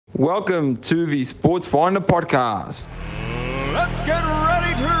Welcome to the Sports Finder podcast. Let's get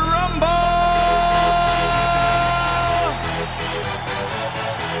ready to rumble!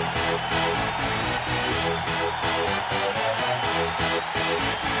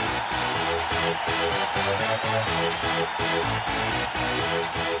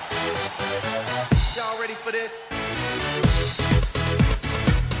 Y'all ready for this?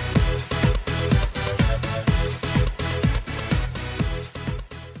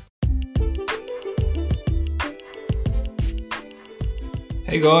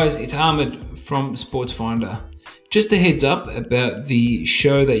 Hey guys, it's Ahmed from Sports Finder. Just a heads up about the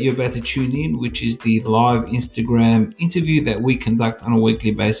show that you're about to tune in, which is the live Instagram interview that we conduct on a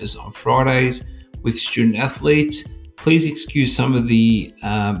weekly basis on Fridays with student athletes. Please excuse some of the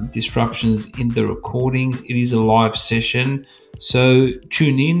disruptions in the recordings. It is a live session, so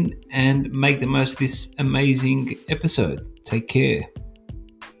tune in and make the most of this amazing episode. Take care.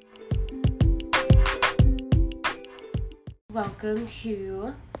 Welcome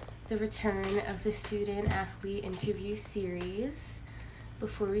to the return of the Student Athlete Interview Series.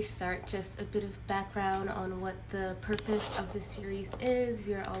 Before we start, just a bit of background on what the purpose of the series is.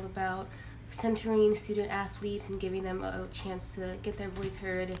 We are all about centering student athletes and giving them a chance to get their voice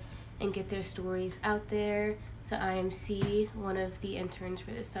heard and get their stories out there. So I am C, one of the interns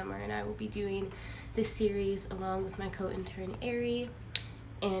for this summer, and I will be doing this series along with my co-intern Ari,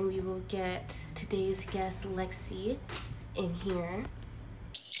 and we will get today's guest Lexi in here.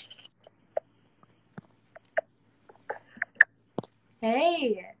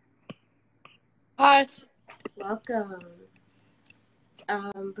 Hey. Hi. Welcome.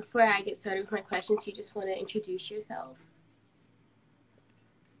 Before I get started with my questions, you just want to introduce yourself.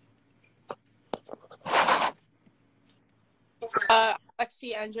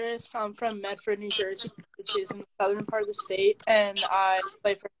 Lexi Andrus. I'm from Medford, New Jersey, which is in the southern part of the state, and I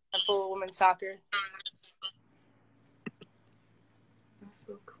play for Temple Women's Soccer. That's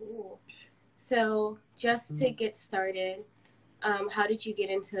so cool. So just to get started, how did you get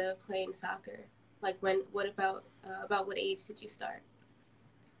into playing soccer? Like what about what age did you start?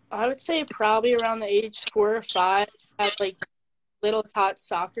 I would say probably around the age 4 or 5. I had like little tot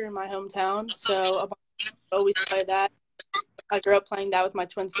soccer in my hometown, so I always play that. I grew up playing that with my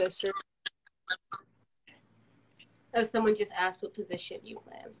twin sister. Oh, someone just asked what position you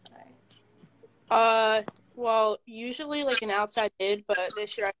play. I'm sorry. Well, usually like an outside mid, but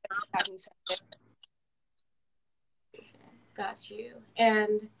this year I haven't said it. Got you.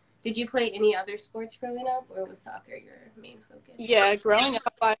 And did you play any other sports growing up, or was soccer your main focus? Yeah, growing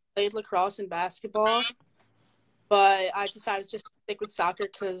up I played lacrosse and basketball, but I decided to just stick with soccer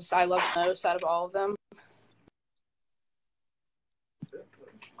because I love the most out of all of them.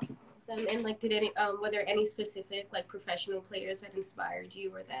 And like, were there any specific like professional players that inspired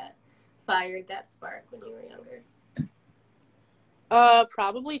you or that fired that spark when you were younger?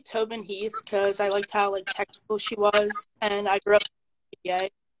 Probably Tobin Heath, because I liked how like technical she was, and I grew up in PDA,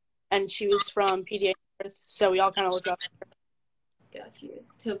 and she was from PDA, so we all kind of look up to her. Got you.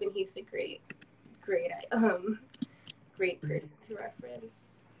 Tobin Heath's a great person to reference.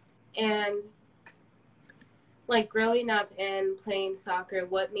 And like growing up and playing soccer,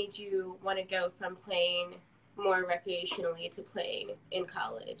 what made you want to go from playing more recreationally to playing in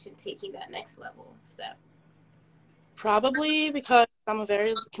college and taking that next level step? Probably because I'm a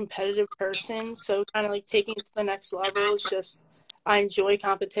very competitive person, so kind of like taking it to the next level is just, I enjoy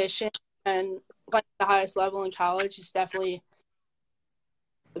competition, and playing at the highest level in college is definitely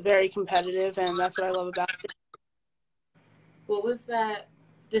very competitive, and that's what I love about it. What was that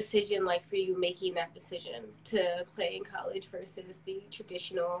decision like for you, making that decision to play in college versus the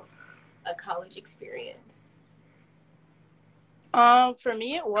traditional college experience? For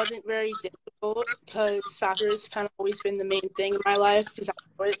me, it wasn't very difficult because soccer has kind of always been the main thing in my life because I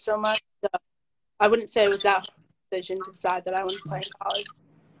enjoy it so much. So I wouldn't say it was that hard decision to decide that I wanted to play in college.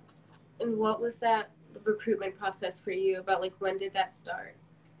 And what was that recruitment process for you about? Like, when did that start?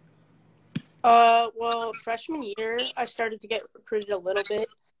 Well, freshman year, I started to get recruited a little bit.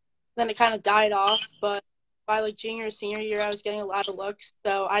 Then it kind of died off, but by like junior or senior year, I was getting a lot of looks,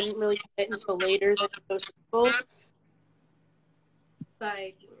 so I didn't really commit until later than most people.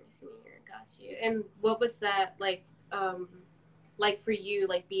 By junior, senior, got you. And what was that like for you,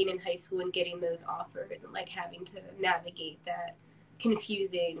 like being in high school and getting those offers and like having to navigate that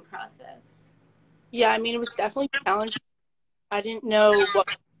confusing process? Yeah, I mean, it was definitely challenging. I didn't know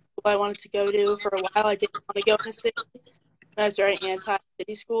what I wanted to go to for a while. I didn't want to go in the city. I was very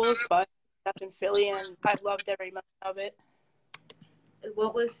anti-city schools, but I ended up in Philly, and I've loved every moment of it.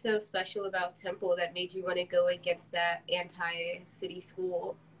 What was so special about Temple that made you want to go against that anti-city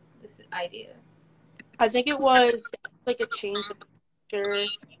school this idea? I think it was like a change of culture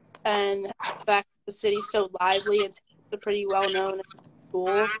and the fact that the city's so lively and it's a pretty well-known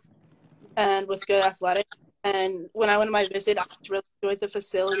school and with good athletics. And when I went on my visit, I just really enjoyed the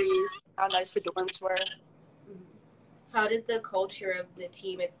facilities, how nice the dorms were. How did the culture of the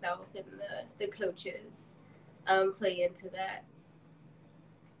team itself and the coaches play into that?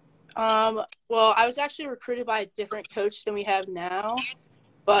 Well, I was actually recruited by a different coach than we have now,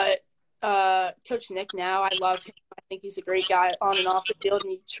 but Coach Nick now, I love him. I think he's a great guy on and off the field,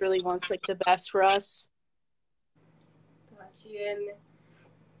 and he just really wants like the best for us. Got you. And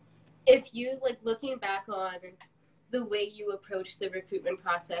if you like looking back on the way you approached the recruitment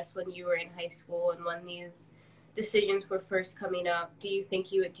process when you were in high school and when these decisions were first coming up, do you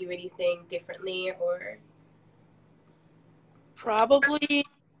think you would do anything differently or? Probably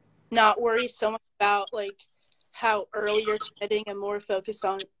not worry so much about like how early you're committing and more focused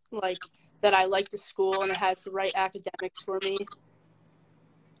on like that I like the school and it has the right academics for me.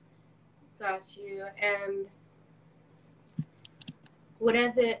 Got you. And what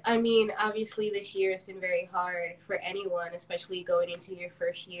is it? I mean, obviously this year has been very hard for anyone, especially going into your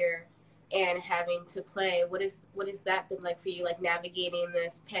first year and having to play. What has that been like for you, like navigating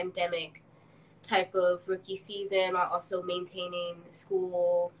this pandemic type of rookie season while also maintaining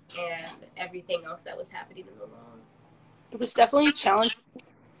school and everything else that was happening in the long? It was definitely challenging.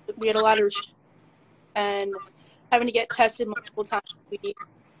 We had a lot of restrictions and having to get tested multiple times a week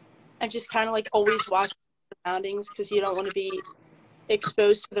and just kind of like always watch your surroundings because you don't want to be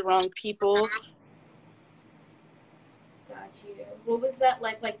exposed to the wrong people. Got you. What was that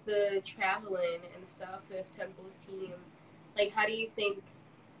like the traveling and stuff with Temple's team? Like, how do you think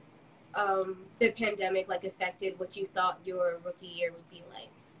the pandemic like affected what you thought your rookie year would be like?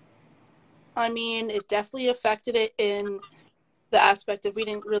 I mean, it definitely affected it in the aspect of we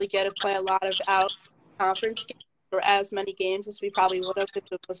didn't really get to play a lot of out conference games or as many games as we probably would have if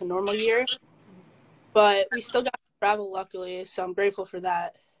it was a normal year. But we still got to travel, luckily, so I'm grateful for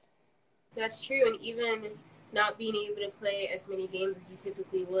that. That's true, and even not being able to play as many games as you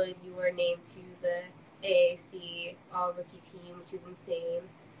typically would, you were named to the AAC All-Rookie Team, which is insane,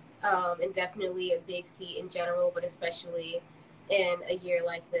 and definitely a big feat in general, but especially in a year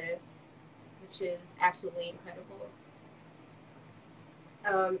like this, which is absolutely incredible.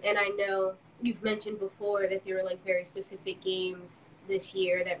 And I know you've mentioned before that there were like very specific games this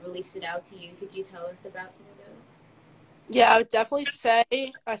year that really stood out to you. Could you tell us about some of those? Yeah, I would definitely say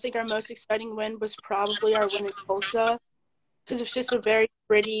I think our most exciting win was probably our win in Tulsa because it was just a very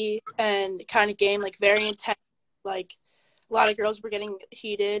pretty and kind of game, like very intense. Like a lot of girls were getting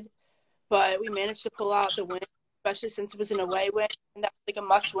heated, but we managed to pull out the win, especially since it was an away win. And that was like a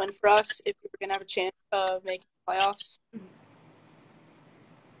must win for us if we were going to have a chance of making the playoffs.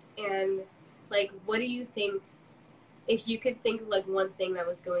 And like, what do you think, if you could think of like one thing that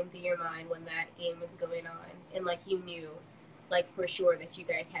was going through your mind when that game was going on and like you knew like for sure that you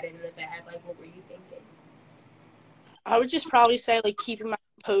guys had it in the bag, like what were you thinking? I would just probably say like keeping my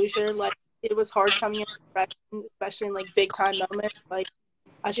composure. Like it was hard coming in freshman, especially in like big time moments. Like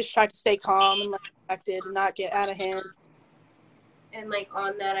I just tried to stay calm and like collected and not get out of hand. And like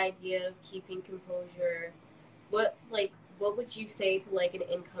on that idea of keeping composure, what would you say to like an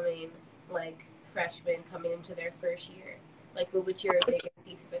incoming like freshman coming into their first year? Like what would your biggest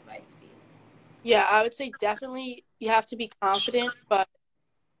piece of advice be? Yeah, I would say definitely you have to be confident, but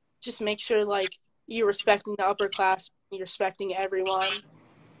just make sure like you're respecting the upper class, you're respecting everyone,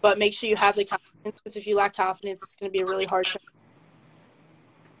 but make sure you have the confidence because if you lack confidence, it's going to be a really hard time.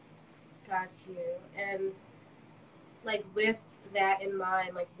 Got you. And like with that in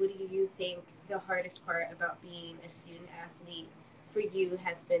mind, like what do you think the hardest part about being a student athlete for you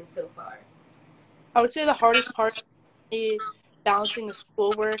has been so far? I would say the hardest part is balancing the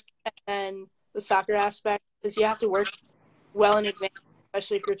schoolwork and the soccer aspect because you have to work well in advance,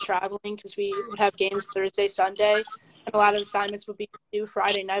 especially if you're traveling because we would have games Thursday, Sunday, and a lot of assignments would be due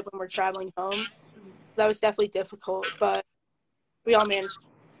Friday night when we're traveling home. That was definitely difficult, but we all managed.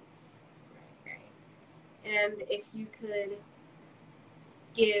 Right. And if you could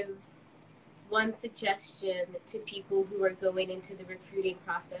give one suggestion to people who are going into the recruiting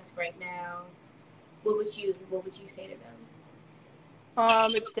process right now, what would you say to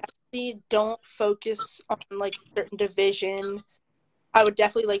them? Definitely don't focus on like a certain division. I would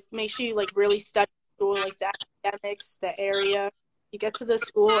definitely like make sure you like really study school, like the academics, the area. You get to the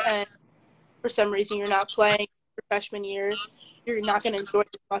school and for some reason you're not playing your freshman year, you're not going to enjoy it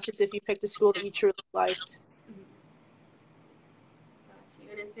as much as if you picked a school that you truly liked. Got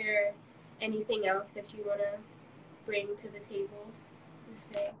you. And is there anything else that you want to bring to the table to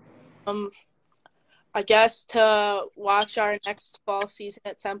say? I guess to watch our next fall season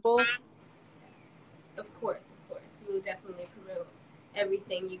at Temple. Of course. We will definitely promote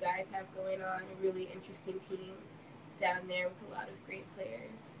everything you guys have going on. A really interesting team down there with a lot of great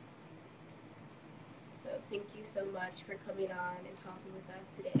players. So thank you so much for coming on and talking with us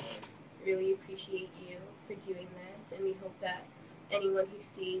today. Really appreciate you for doing this, and we hope that anyone who's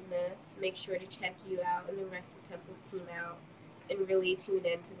seeing this, make sure to check you out and the rest of Temple's team out and really tune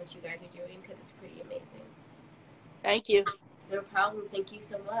in to what you guys are doing because it's pretty amazing. Thank you. No problem. Thank you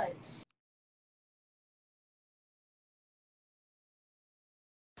so much.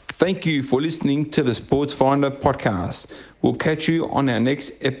 Thank you for listening to the Sports Finder podcast. We'll catch you on our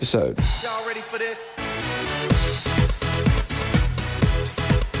next episode. Y'all ready for this?